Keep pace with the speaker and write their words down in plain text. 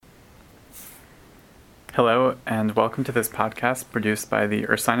Hello, and welcome to this podcast produced by the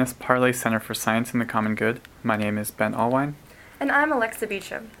Ursinus Parley Center for Science and the Common Good. My name is Ben Allwine. And I'm Alexa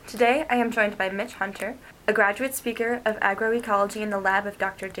Beecham. Today I am joined by Mitch Hunter, a graduate speaker of agroecology in the lab of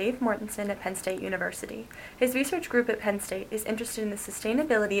Dr. Dave Mortensen at Penn State University. His research group at Penn State is interested in the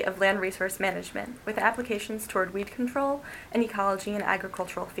sustainability of land resource management, with applications toward weed control and ecology in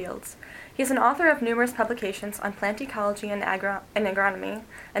agricultural fields. He is an author of numerous publications on plant ecology and agronomy,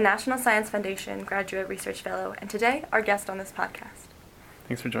 a National Science Foundation graduate research fellow, and today our guest on this podcast.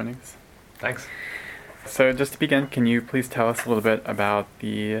 Thanks for joining us. Thanks. So just to begin, can you please tell us a little bit about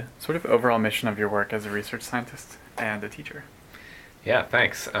the sort of overall mission of your work as a research scientist and a teacher? Yeah,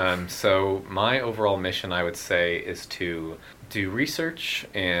 thanks. So my overall mission, I would say, is to do research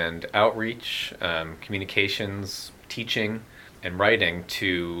and outreach, communications, teaching, and writing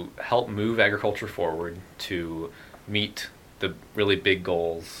to help move agriculture forward to meet the really big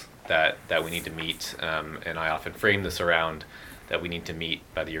goals that we need to meet. And I often frame this around that we need to meet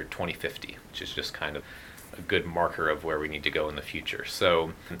by the year 2050, which is just kind of a good marker of where we need to go in the future.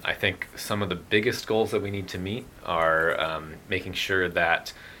 So I think some of the biggest goals that we need to meet are making sure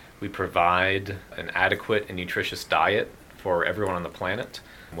that we provide an adequate and nutritious diet for everyone on the planet,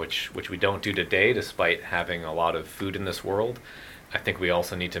 which we don't do today despite having a lot of food in this world. I think we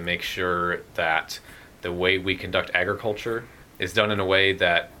also need to make sure that the way we conduct agriculture is done in a way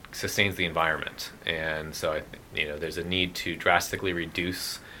that sustains the environment. And so I think, there's a need to drastically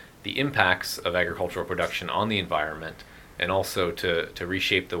reduce the impacts of agricultural production on the environment, and also to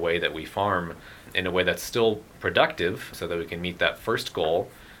reshape the way that we farm in a way that's still productive so that we can meet that first goal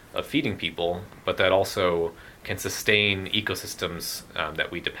of feeding people, but that also can sustain ecosystems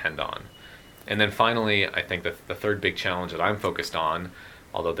that we depend on. And then finally, I think that the third big challenge that I'm focused on,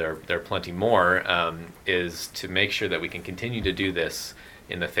 although there are plenty more, is to make sure that we can continue to do this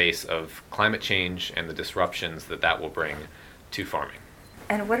in the face of climate change and the disruptions that will bring to farming.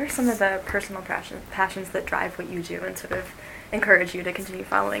 And what are some of the personal passions that drive what you do and sort of encourage you to continue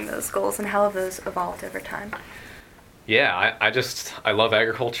following those goals, and how have those evolved over time? Yeah, I love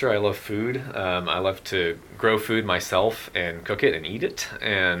agriculture. I love food. I love to grow food myself and cook it and eat it.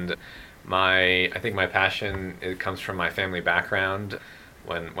 And I think my passion, it comes from my family background.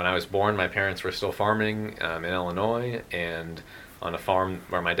 When I was born, my parents were still farming in Illinois and on a farm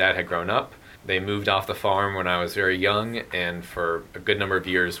where my dad had grown up. They moved off the farm when I was very young, and for a good number of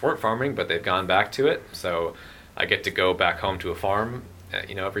years weren't farming, but they've gone back to it. So I get to go back home to a farm,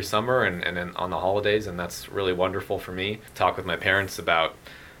 every summer and then on the holidays, and that's really wonderful for me. Talk with my parents about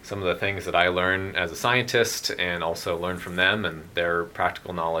some of the things that I learn as a scientist, and also learn from them and their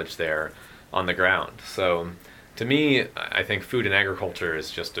practical knowledge there on the ground. So to me, I think food and agriculture is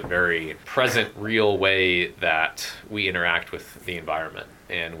just a very present, real way that we interact with the environment,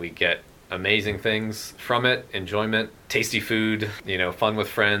 and we get amazing things from it: enjoyment, tasty food, fun with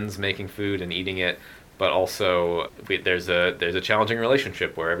friends, making food and eating it. But also there's a challenging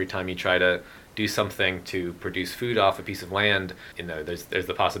relationship where every time you try to do something to produce food off a piece of land, there's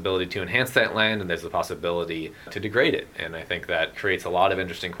the possibility to enhance that land, and there's the possibility to degrade it. And I think that creates a lot of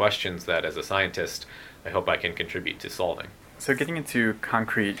interesting questions that, as a scientist, I hope I can contribute to solving. So getting into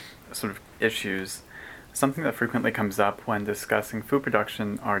concrete sort of issues, something that frequently comes up when discussing food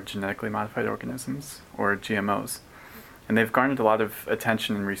production are genetically modified organisms, or GMOs. And they've garnered a lot of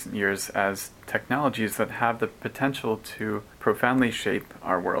attention in recent years as technologies that have the potential to profoundly shape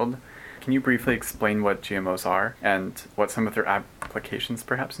our world. Can you briefly explain what GMOs are and what some of their applications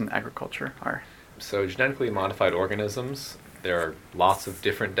perhaps in agriculture are? So genetically modified organisms, there are lots of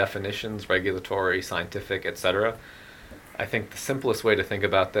different definitions, regulatory, scientific, etc. I think the simplest way to think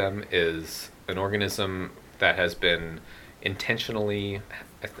about them is an organism that has been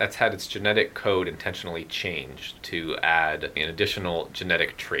that's had its genetic code intentionally changed to add an additional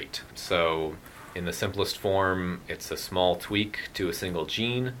genetic trait. So in the simplest form, it's a small tweak to a single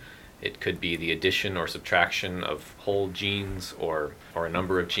gene. It could be the addition or subtraction of whole genes or a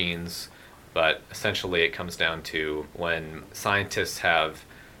number of genes. But essentially it comes down to when scientists have,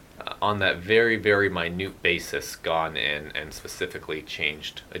 on that very, very minute basis, gone in and specifically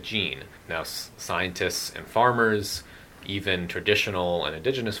changed a gene. Now, scientists and farmers, even traditional and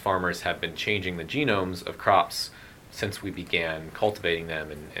indigenous farmers, have been changing the genomes of crops since we began cultivating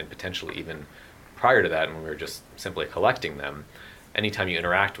them, and potentially even prior to that when we were just simply collecting them. Anytime you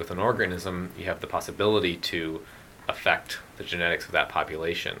interact with an organism, you have the possibility to affect the genetics of that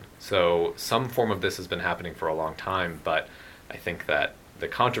population. So some form of this has been happening for a long time, but I think that the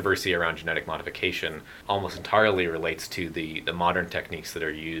controversy around genetic modification almost entirely relates to the modern techniques that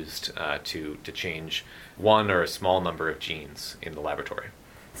are used to change one or a small number of genes in the laboratory.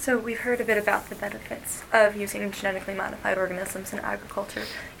 So we've heard a bit about the benefits of using genetically modified organisms in agriculture.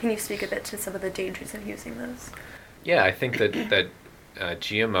 Can you speak a bit to some of the dangers of using those? Yeah, I think that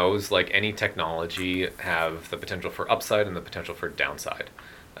GMOs, like any technology, have the potential for upside and the potential for downside.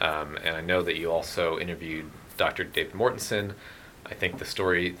 And I know that you also interviewed Dr. Dave Mortensen. I think the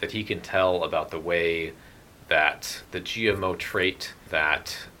story that he can tell about the way that the GMO trait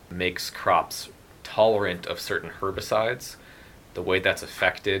that makes crops tolerant of certain herbicides, the way that's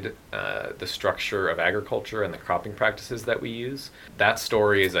affected the structure of agriculture and the cropping practices that we use, that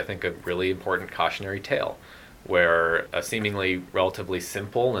story is, I think, a really important cautionary tale, where a seemingly relatively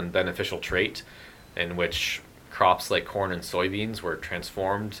simple and beneficial trait in which crops like corn and soybeans were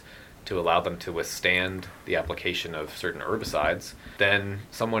transformed to allow them to withstand the application of certain herbicides, then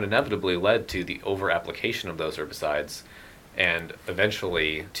somewhat inevitably led to the over-application of those herbicides and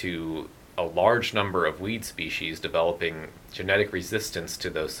eventually to a large number of weed species developing genetic resistance to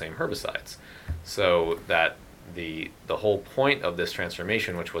those same herbicides. So that the whole point of this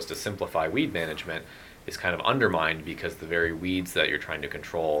transformation, which was to simplify weed management, is kind of undermined because the very weeds that you're trying to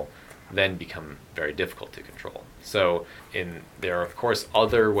control then become very difficult to control. So there are, of course,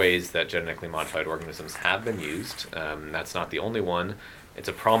 other ways that genetically modified organisms have been used. That's not the only one. It's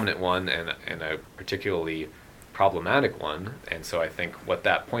a prominent one and a particularly problematic one. And so I think what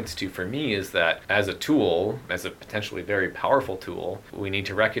that points to for me is that as a tool, as a potentially very powerful tool, we need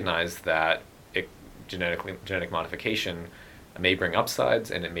to recognize that genetic modification may bring upsides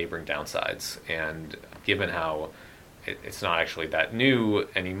and it may bring downsides. And given how it's not actually that new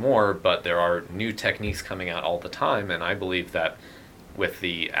anymore, but there are new techniques coming out all the time, and I believe that with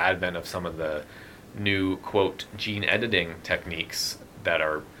the advent of some of the new, quote, gene editing techniques that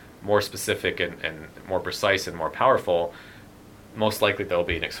are more specific and more precise and more powerful, most likely there'll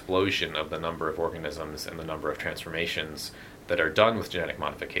be an explosion of the number of organisms and the number of transformations that are done with genetic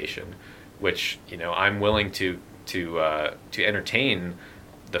modification, which, I'm willing to entertain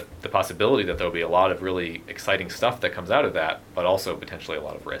the possibility that there'll be a lot of really exciting stuff that comes out of that, but also potentially a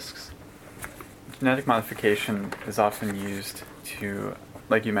lot of risks. Genetic modification is often used to,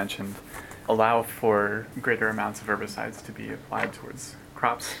 like you mentioned, allow for greater amounts of herbicides to be applied towards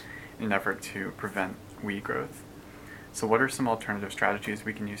crops in an effort to prevent weed growth. So what are some alternative strategies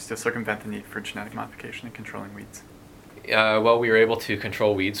we can use to circumvent the need for genetic modification in controlling weeds? Well, we were able to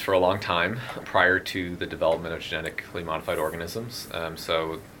control weeds for a long time prior to the development of genetically modified organisms.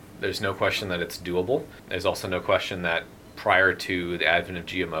 So there's no question that it's doable. There's also no question that prior to the advent of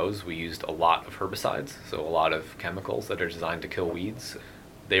GMOs, we used a lot of herbicides, so a lot of chemicals that are designed to kill weeds.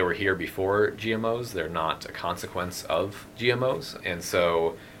 They were here before GMOs. They're not a consequence of GMOs. And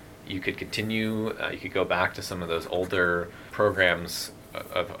so you could continue, you could go back to some of those older programs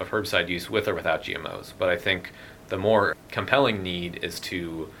of herbicide use with or without GMOs. But I think the more compelling need is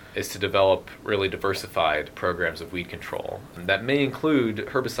to develop really diversified programs of weed control. And that may include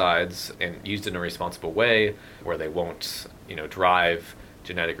herbicides and used in a responsible way where they won't, drive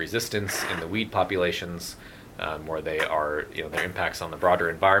genetic resistance in the weed populations, where they are, their impacts on the broader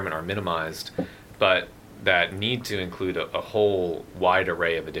environment are minimized, but that need to include a whole wide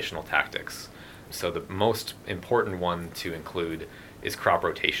array of additional tactics. So the most important one to include is crop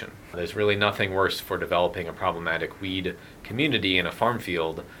rotation. There's really nothing worse for developing a problematic weed community in a farm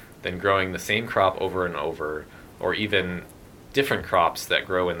field than growing the same crop over and over, or even different crops that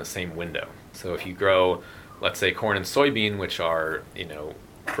grow in the same window. So if you grow, let's say, corn and soybean, which are,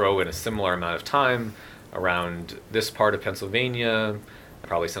 grow in a similar amount of time around this part of Pennsylvania,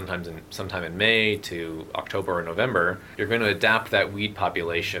 probably sometime in May to October or November, you're going to adapt that weed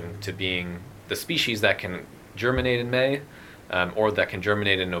population to being the species that can germinate in May, or that can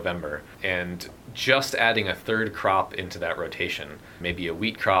germinate in November. And just adding a third crop into that rotation, maybe a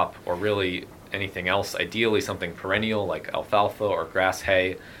wheat crop or really anything else, ideally something perennial like alfalfa or grass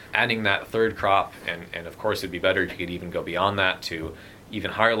hay, adding that third crop, and of course it'd be better if you could even go beyond that to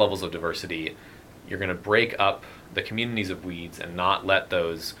even higher levels of diversity, you're going to break up the communities of weeds and not let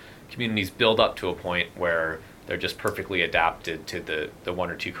those communities build up to a point where they're just perfectly adapted to the one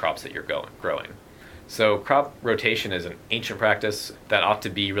or two crops that you're growing. So crop rotation is an ancient practice that ought to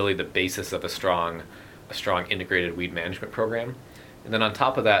be really the basis of a strong integrated weed management program. And then on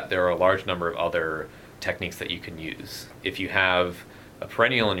top of that, there are a large number of other techniques that you can use. If you have a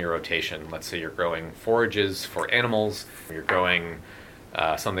perennial in your rotation, let's say you're growing forages for animals, or you're growing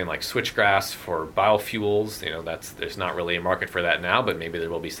something like switchgrass for biofuels, there's not really a market for that now, but maybe there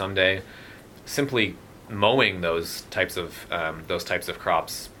will be someday. Simply mowing those types of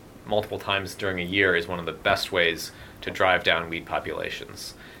crops multiple times during a year is one of the best ways to drive down weed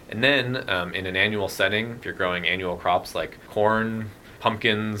populations. And then in an annual setting, if you're growing annual crops like corn,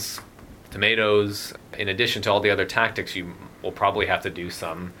 pumpkins, tomatoes. In addition to all the other tactics, you will probably have to do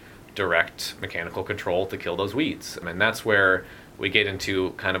some direct mechanical control to kill those weeds. And that's where we get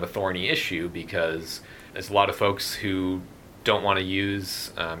into kind of a thorny issue, because there's a lot of folks who don't want to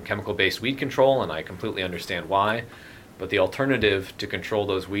use chemical-based weed control, and I completely understand why. But the alternative to control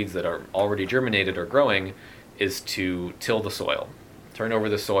those weeds that are already germinated or growing is to till the soil. Turn over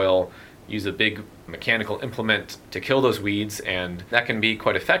the soil, use a big mechanical implement to kill those weeds, and that can be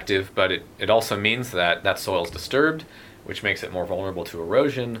quite effective, but it also means that that soil is disturbed, which makes it more vulnerable to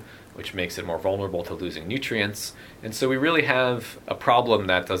erosion, which makes it more vulnerable to losing nutrients. And so we really have a problem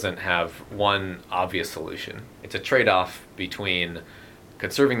that doesn't have one obvious solution. It's a trade-off between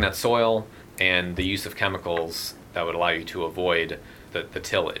conserving that soil and the use of chemicals that would allow you to avoid the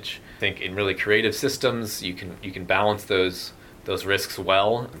tillage. I think in really creative systems, you can balance those risks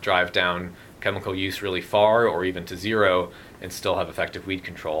well, drive down chemical use really far or even to zero, and still have effective weed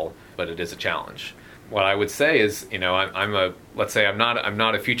control, but it is a challenge. What I would say is, let's say I'm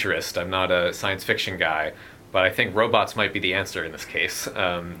not a futurist, I'm not a science fiction guy, but I think robots might be the answer in this case.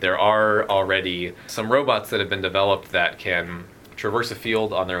 There are already some robots that have been developed that can traverse a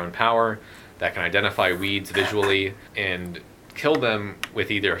field on their own power, that can identify weeds visually and kill them with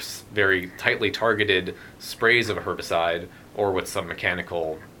either very tightly targeted sprays of a herbicide or with some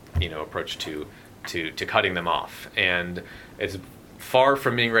mechanical, approach to cutting them off. And it's far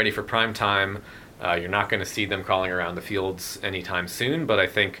from being ready for prime time. You're not going to see them crawling around the fields anytime soon, but I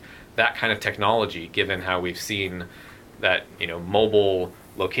think that kind of technology, given how we've seen that mobile,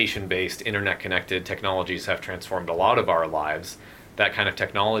 location-based, internet-connected technologies have transformed a lot of our lives, that kind of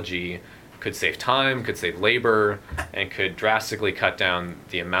technology could save time, could save labor, and could drastically cut down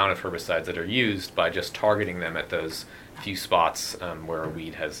the amount of herbicides that are used by just targeting them at those few spots where a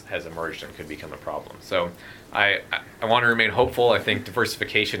weed has emerged and could become a problem. So I want to remain hopeful. I think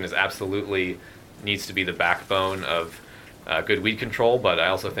diversification is absolutely needs to be the backbone of good weed control, but I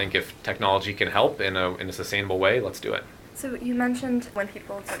also think if technology can help in a sustainable way, let's do it. So you mentioned when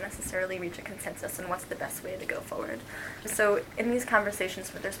people don't necessarily reach a consensus and what's the best way to go forward. So in these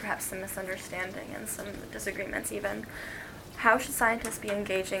conversations where there's perhaps some misunderstanding and some disagreements even, how should scientists be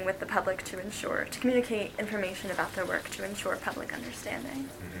engaging with the public to communicate information about their work to ensure public understanding?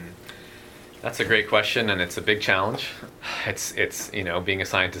 Mm-hmm. That's a great question, and it's a big challenge. It's being a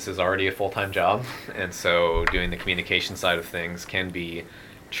scientist is already a full-time job, and so doing the communication side of things can be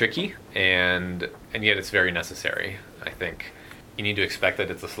tricky, and yet it's very necessary. I think you need to expect that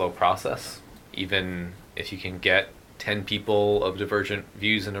it's a slow process. Even if you can get 10 people of divergent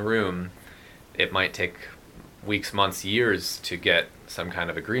views in a room, it might take weeks, months, years to get some kind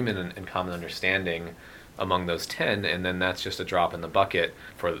of agreement and common understanding among those 10, and then that's just a drop in the bucket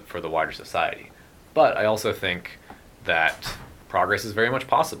for the wider society. But I also think that progress is very much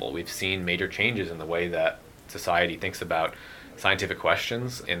possible. We've seen major changes in the way that society thinks about scientific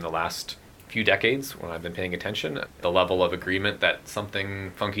questions in the last few decades when I've been paying attention. The level of agreement that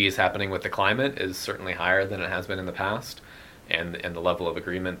something funky is happening with the climate is certainly higher than it has been in the past, and the level of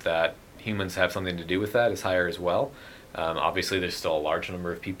agreement that humans have something to do with that is higher as well. Obviously, there's still a large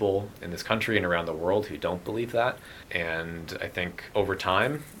number of people in this country and around the world who don't believe that, and I think over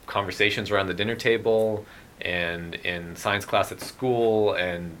time, conversations around the dinner table and in science class at school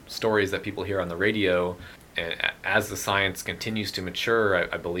and stories that people hear on the radio, and as the science continues to mature,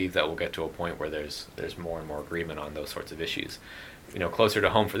 I believe that we'll get to a point where there's more and more agreement on those sorts of issues. Closer to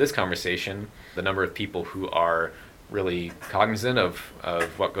home for this conversation, the number of people who are really cognizant of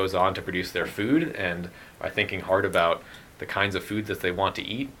what goes on to produce their food and are thinking hard about the kinds of foods that they want to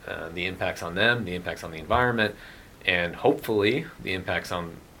eat, the impacts on them, the impacts on the environment, and hopefully the impacts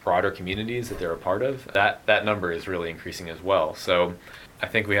on broader communities that they're a part of, that number is really increasing as well. So I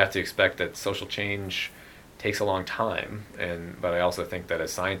think we have to expect that social change takes a long time, but I also think that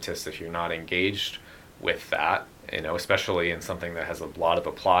as scientists, if you're not engaged with that, especially in something that has a lot of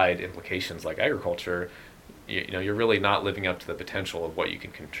applied implications like agriculture, you're really not living up to the potential of what you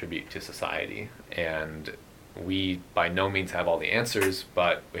can contribute to society. And we by no means have all the answers,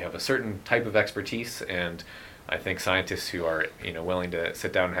 but we have a certain type of expertise, and I think scientists who are willing to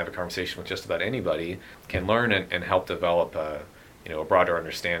sit down and have a conversation with just about anybody can learn and help develop a broader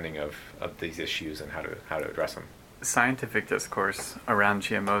understanding of these issues and how to address them. Scientific discourse around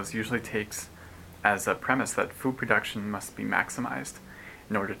GMOs usually takes as a premise that food production must be maximized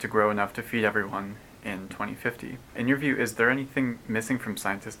in order to grow enough to feed everyone in 2050. In your view, is there anything missing from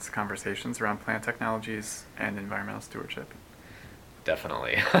scientists' conversations around plant technologies and environmental stewardship?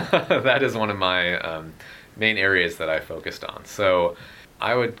 Definitely. That is one of my main areas that I focused on. So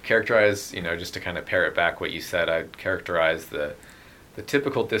I would characterize, just to kind of parrot back what you said, I'd characterize the the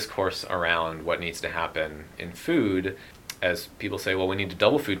typical discourse around what needs to happen in food, as people say, well, we need to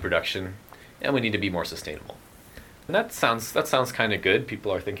double food production and we need to be more sustainable. And that sounds kind of good.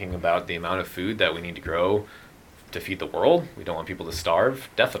 People are thinking about the amount of food that we need to grow to feed the world. We don't want people to starve,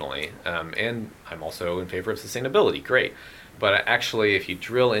 definitely. And I'm also in favor of sustainability, great. But actually, if you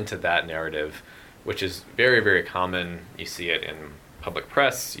drill into that narrative, which is very, very common, you see it in public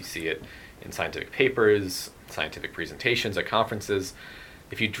press, you see it in scientific papers, scientific presentations at conferences.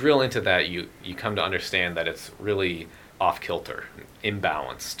 If you drill into that, you come to understand that it's really off-kilter,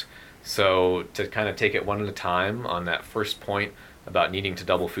 imbalanced. So to kind of take it one at a time on that first point about needing to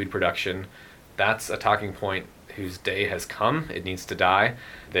double food production, that's a talking point whose day has come. It needs to die.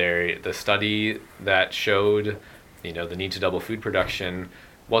 The study that showed, the need to double food production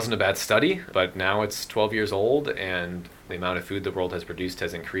wasn't a bad study, but now it's 12 years old and the amount of food the world has produced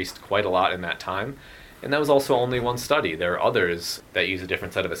has increased quite a lot in that time. And that was also only one study. There are others that use a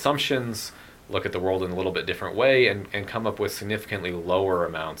different set of assumptions, look at the world in a little bit different way, and come up with significantly lower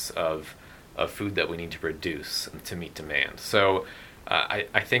amounts of food that we need to produce to meet demand. So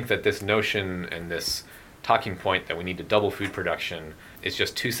I think that this notion and this talking point that we need to double food production is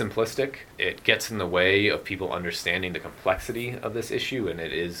just too simplistic. It gets in the way of people understanding the complexity of this issue, and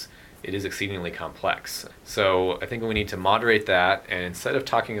it is exceedingly complex. So I think we need to moderate that, and instead of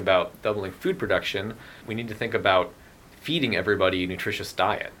talking about doubling food production, we need to think about feeding everybody a nutritious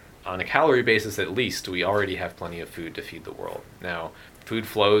diet. On a calorie basis, at least, we already have plenty of food to feed the world. Now, food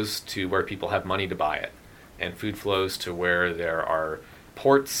flows to where people have money to buy it, and food flows to where there are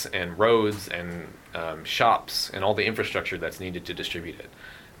ports and roads and shops and all the infrastructure that's needed to distribute it.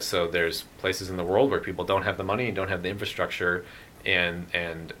 So there's places in the world where people don't have the money and don't have the infrastructure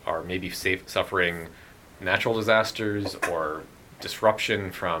and are maybe suffering natural disasters or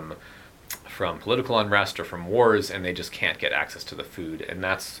disruption from political unrest or from wars, and they just can't get access to the food. And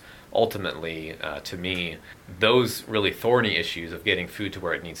that's ultimately, to me, those really thorny issues of getting food to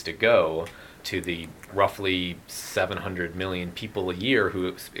where it needs to go, to the roughly 700 million people a year who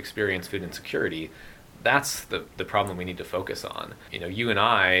experience food insecurity. That's the problem we need to focus on. You and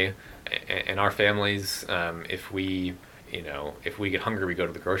I and our families, if we get hungry, we go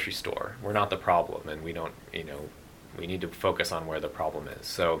to the grocery store. We're not the problem, and we don't, we need to focus on where the problem is.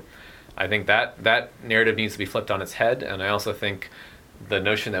 So I think that narrative needs to be flipped on its head, and I also think the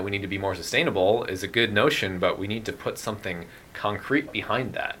notion that we need to be more sustainable is a good notion, but we need to put something concrete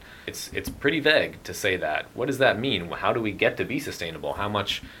behind that. It's pretty vague to say that. What does that mean? How do we get to be sustainable? How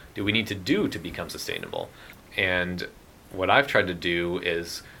much do we need to do to become sustainable? And what I've tried to do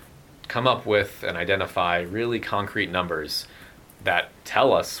is come up with and identify really concrete numbers that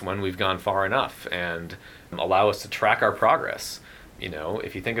tell us when we've gone far enough and allow us to track our progress.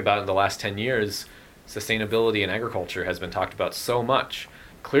 If you think about it, in the last 10 years, sustainability in agriculture has been talked about so much.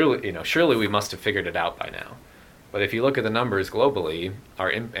 Clearly, surely we must have figured it out by now. But if you look at the numbers globally,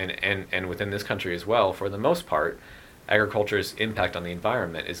 and within this country as well, for the most part, agriculture's impact on the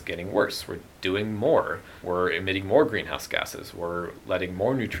environment is getting worse. We're doing more. We're emitting more greenhouse gases. We're letting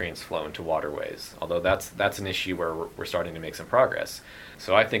more nutrients flow into waterways, although that's an issue where we're starting to make some progress.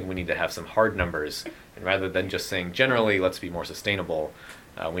 So I think we need to have some hard numbers, and rather than just saying generally let's be more sustainable,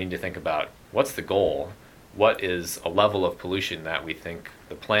 we need to think about what's the goal, what is a level of pollution that we think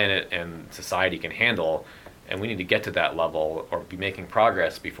the planet and society can handle, and we need to get to that level or be making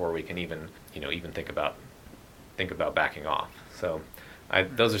progress before we can even think about backing off. So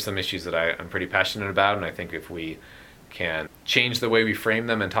those are some issues that I'm pretty passionate about, and I think if we can change the way we frame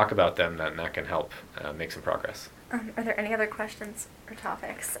them and talk about them, then that can help make some progress. Are there any other questions or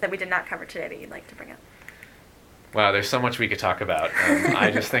topics that we did not cover today that you'd like to bring up? Wow, there's so much we could talk about.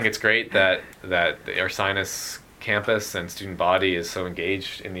 I just think it's great that the Ursinus campus and student body is so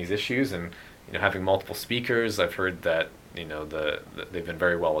engaged in these issues, and having multiple speakers. I've heard that they've been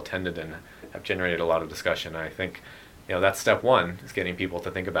very well attended and have generated a lot of discussion. And I think that's step one, is getting people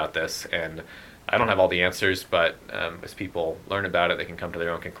to think about this. And I don't have all the answers, but as people learn about it, they can come to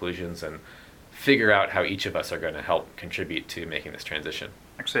their own conclusions and figure out how each of us are going to help contribute to making this transition.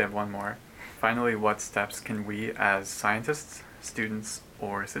 Actually, I have one more. Finally, what steps can we as scientists, students,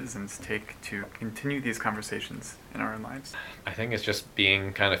 or citizens take to continue these conversations in our own lives? I think it's just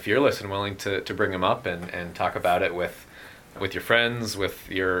being kind of fearless and willing to bring them up and talk about it with your friends, with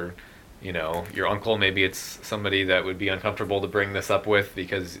your uncle. Maybe it's somebody that would be uncomfortable to bring this up with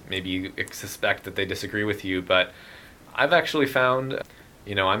because maybe you suspect that they disagree with you. But I've actually found,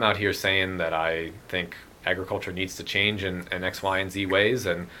 I'm out here saying that I think agriculture needs to change in X, Y, and Z ways,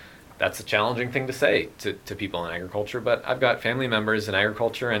 and that's a challenging thing to say to people in agriculture, but I've got family members in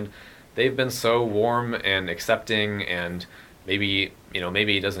agriculture, and they've been so warm and accepting and maybe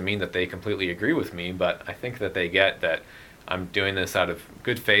it doesn't mean that they completely agree with me, but I think that they get that I'm doing this out of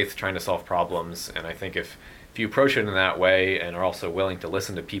good faith, trying to solve problems. And I think if you approach it in that way and are also willing to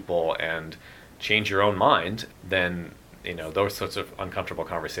listen to people and change your own mind, then those sorts of uncomfortable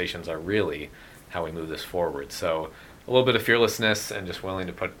conversations are really how we move this forward. So a little bit of fearlessness and just willing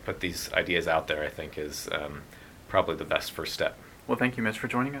to put these ideas out there, I think, is probably the best first step. Well, thank you, Mitch, for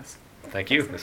joining us. Thank you.